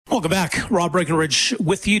Welcome back. Rob Breckenridge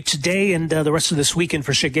with you today and the rest of this weekend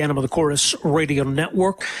for Shea Ganem of the Chorus Radio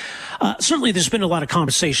Network. Certainly there's been a lot of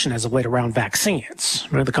conversation as of late around vaccines.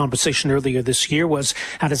 The conversation earlier this year was,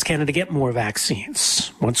 how does Canada get more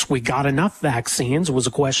vaccines? Once we got enough vaccines, it was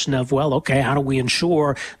a question of, well, okay, how do we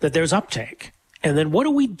ensure that there's uptake? And then what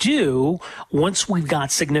do we do once we've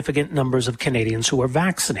got significant numbers of Canadians who are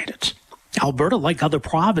vaccinated? Alberta, like other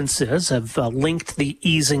provinces, have linked the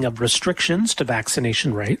easing of restrictions to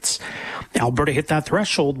vaccination rates. Alberta hit that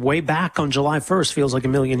threshold way back on July 1st, feels like a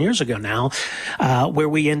million years ago now, where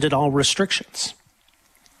we ended all restrictions.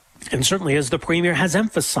 And certainly, as the Premier has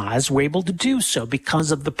emphasized, we're able to do so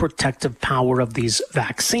because of the protective power of these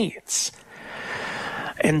vaccines.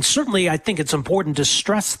 And certainly, I think it's important to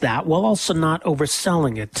stress that while also not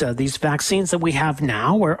overselling it. These vaccines that we have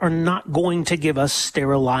now are not going to give us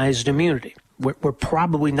sterilized immunity. We're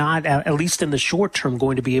probably not, at least in the short term,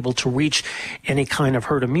 going to be able to reach any kind of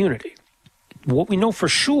herd immunity. What we know for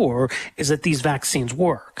sure is that these vaccines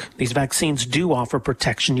work. These vaccines do offer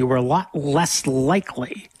protection. You are a lot less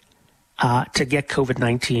likely to get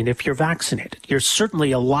COVID-19 if you're vaccinated. You're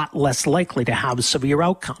certainly a lot less likely to have a severe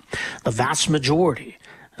outcome. The vast majority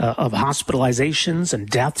of hospitalizations and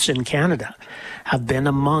deaths in Canada have been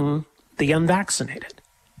among the unvaccinated.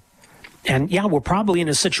 And yeah, we're probably in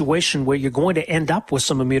a situation where you're going to end up with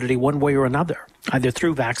some immunity one way or another, either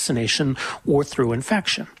through vaccination or through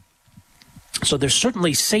infection. So there's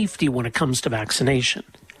certainly safety when it comes to vaccination.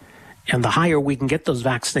 And the higher we can get those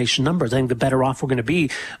vaccination numbers, I think the better off we're going to be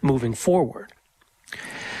moving forward.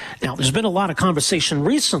 Now, there's been a lot of conversation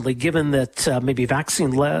recently, given that maybe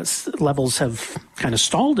vaccine levels have kind of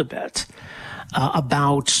stalled a bit,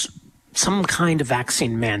 about some kind of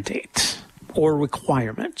vaccine mandate or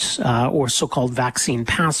requirement or so-called vaccine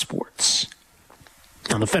passports.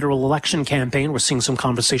 On the federal election campaign, we're seeing some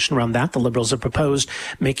conversation around that. The Liberals have proposed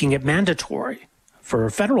making it mandatory for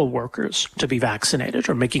federal workers to be vaccinated,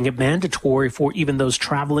 or making it mandatory for even those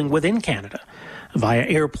traveling within Canada via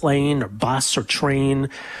airplane or bus or train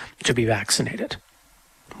to be vaccinated.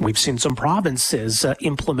 We've seen some provinces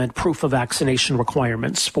implement proof of vaccination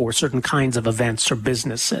requirements for certain kinds of events or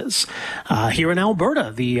businesses. Here in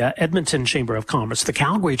Alberta, the Edmonton Chamber of Commerce, the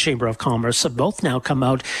Calgary Chamber of Commerce have both now come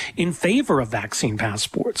out in favor of vaccine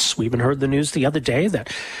passports. We even heard the news the other day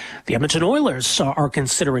that the Edmonton Oilers are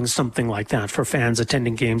considering something like that for fans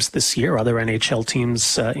attending games this year. Other NHL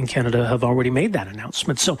teams in Canada have already made that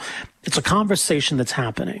announcement. So it's a conversation that's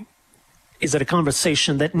happening. Is it a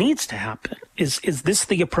conversation that needs to happen? Is this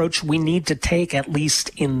the approach we need to take, at least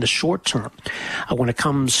in the short term, when it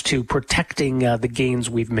comes to protecting the gains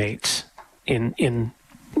we've made in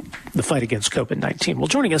the fight against COVID-19? Well,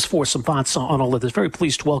 joining us for some thoughts on all of this, very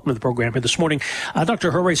pleased to welcome to the program here this morning,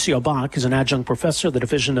 Dr. Horacio Bach is an adjunct professor of the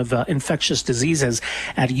Division of Infectious Diseases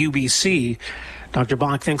at UBC. Dr.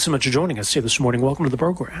 Bach, thanks so much for joining us here this morning. Welcome to the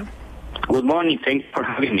program. Good morning. Thanks for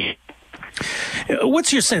having me.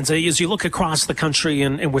 What's your sense as you look across the country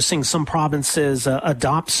and we're seeing some provinces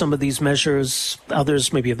adopt some of these measures,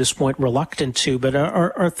 others maybe at this point reluctant to, but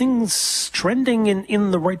are things trending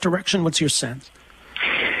in the right direction? What's your sense?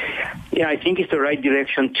 Yeah, I think it's the right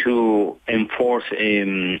direction to enforce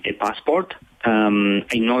a passport. I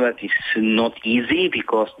know that it's not easy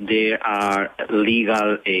because there are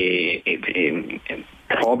legal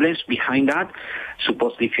problems behind that.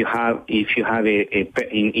 Suppose if you have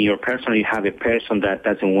in your person you have a person that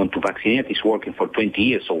doesn't want to vaccinate, is working for 20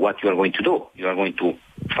 years. So what you are going to do? You are going to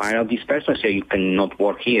fire out this person, say you cannot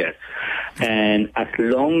work here. And as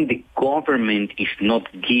long the government is not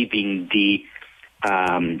giving the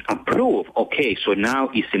approve, okay, so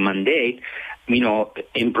now it's a mandate.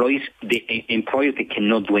 Employers they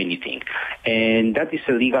cannot do anything, and that is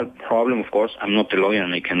a legal problem. Of course, I'm not a lawyer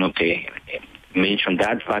and I cannot mention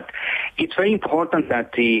that, but it's very important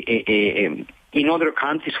that in other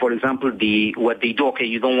countries, for example, what they do, okay,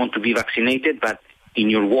 you don't want to be vaccinated, but in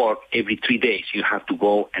your work, every 3 days, you have to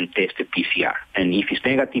go and test a PCR. And if it's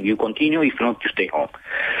negative, you continue. If not, you stay home.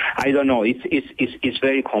 I don't know. It's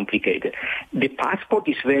very complicated. The passport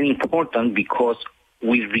is very important because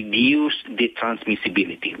we reduce the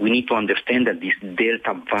transmissibility. We need to understand that this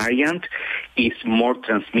Delta variant is more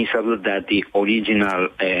transmissible than the original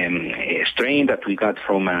strain that we got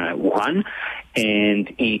from Wuhan.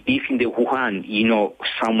 And if in the Wuhan,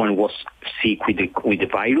 someone was sick with the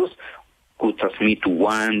virus, could transmit to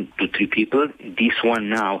 1 to 3 people. This one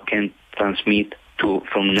now can transmit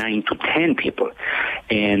from 9 to 10 people.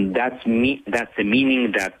 And that's the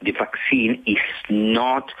meaning that the vaccine is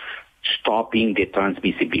not stopping the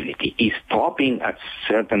transmissibility. It's stopping at a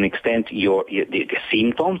certain extent the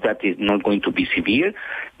symptoms that is not going to be severe,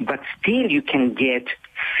 but still you can get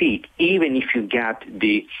sick even if you get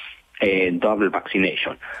the double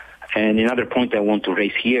vaccination. And another point I want to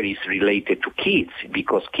raise here is related to kids,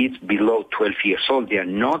 because kids below 12 years old, they are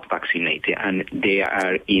not vaccinated and they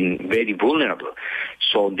are very vulnerable.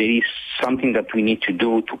 So there is something that we need to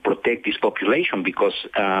do to protect this population, because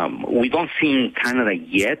we don't see in Canada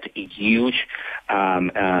yet a huge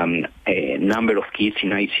number of kids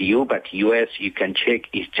in ICU, but U.S., you can check,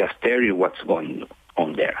 it's just terrible what's going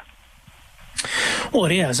on there. Well,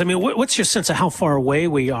 it is. I mean, what's your sense of how far away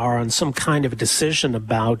we are on some kind of a decision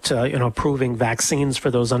about, approving vaccines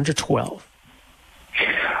for those under 12?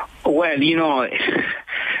 Well,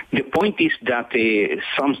 the point is that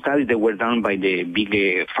some studies that were done by the big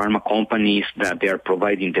pharma companies that they are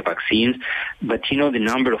providing the vaccines, but the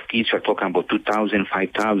number of kids, you're talking about 2,000,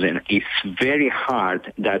 5,000. It's very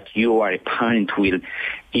hard that you are a parent will,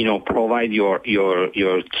 provide your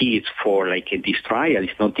kids for this trial.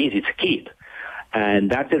 It's not easy. It's a kid.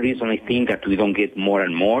 And that's the reason I think that we don't get more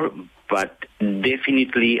and more. But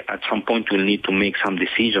definitely at some point we'll need to make some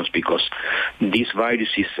decisions, because this virus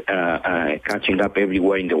is catching up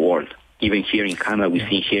everywhere in the world. Even here in Canada, we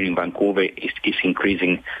see here in Vancouver, it's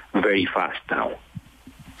increasing very fast now.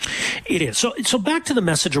 It is. So back to the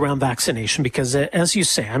message around vaccination, because as you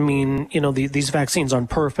say, I mean, these vaccines aren't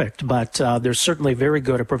perfect, but they're certainly very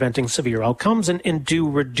good at preventing severe outcomes and do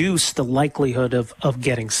reduce the likelihood of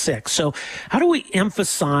getting sick. So how do we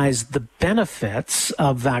emphasize the benefits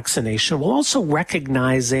of vaccination while also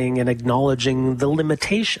recognizing and acknowledging the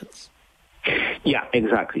limitations? Yeah,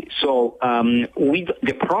 exactly. So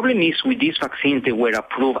the problem is with these vaccines, they were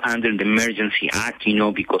approved under the Emergency Act,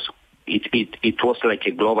 because it was like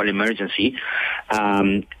a global emergency.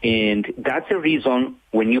 And that's the reason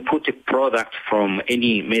when you put a product from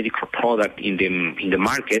any medical product in the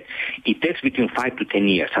market, it takes between 5 to 10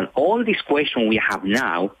 years. And all these questions we have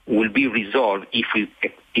now will be resolved if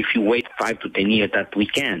you wait 5 to 10 years, that we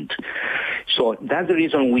can't. So that's the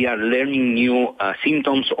reason we are learning new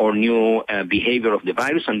symptoms or new behavior of the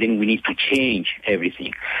virus, and then we need to change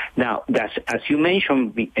everything. Now, as you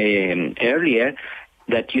mentioned earlier,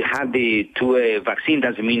 that you have the two vaccine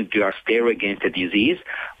doesn't mean you are sterile against the disease.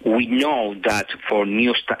 We know that for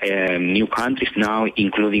new countries now,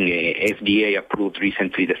 including FDA approved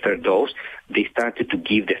recently the third dose, they started to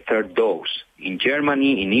give the third dose in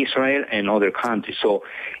Germany, in Israel, and other countries. So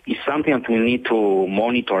it's something that we need to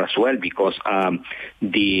monitor as well, because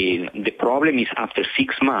the problem is after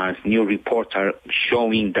 6 months, new reports are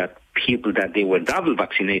showing that people that they were double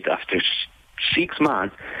vaccinated after 6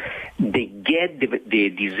 months, they get the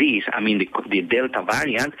disease, the Delta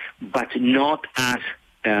variant, but not as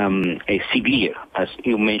severe, as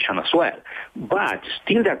you mentioned as well. But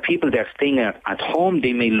still there are people that are staying at home.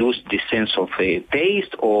 They may lose the sense of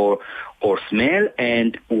taste or smell,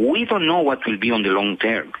 and we don't know what will be on the long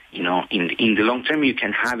term. In the long term, you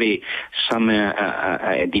can have some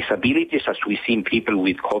disabilities, as we see in people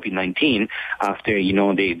with COVID-19 after,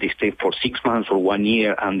 they stay for 6 months or 1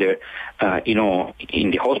 year under,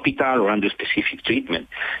 in the hospital or under specific treatment.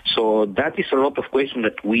 So that is a lot of questions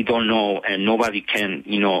that we don't know, and nobody can,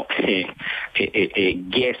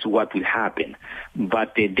 guess what will happen.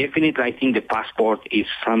 But definitely, I think the passport is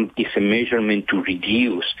a measurement to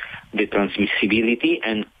reduce the transmissibility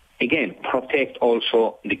and, again, protect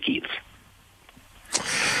also the kids.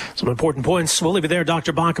 Some important points. We'll leave it there.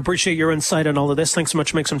 Dr. Bach, appreciate your insight on all of this. Thanks so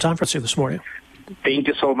much for making some time for us here this morning. Thank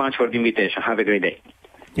you so much for the invitation. Have a great day.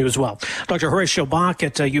 You as well. Dr. Horacio Bach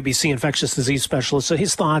at UBC infectious disease specialist. So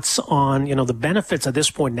his thoughts on, the benefits at this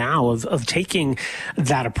point now of taking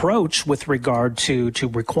that approach with regard to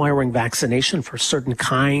requiring vaccination for certain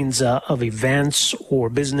kinds of events or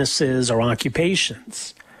businesses or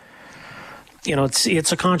occupations.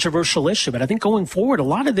 It's a controversial issue, but I think going forward, a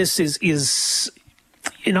lot of this is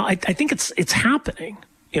I think it's happening.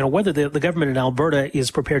 Whether the government in Alberta is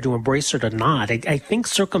prepared to embrace it or not, I think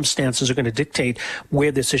circumstances are going to dictate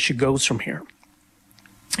where this issue goes from here.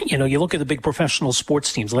 You look at the big professional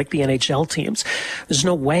sports teams like the NHL teams. There's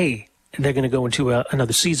no way they're going to go into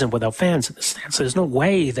another season without fans in the stands. So there's no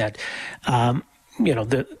way that, the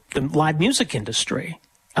live music industry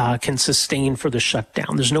can sustain for the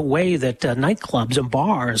shutdown. There's no way that nightclubs and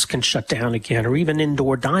bars can shut down again, or even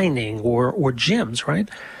indoor dining or gyms, right?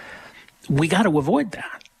 We got to avoid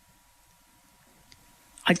that.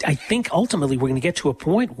 I think ultimately we're going to get to a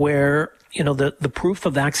point where, the proof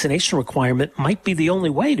of vaccination requirement might be the only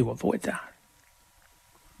way to avoid that.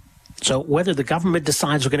 So whether the government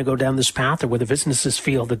decides we're going to go down this path or whether businesses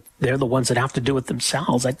feel that they're the ones that have to do it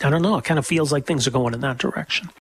themselves, I don't know. It kind of feels like things are going in that direction.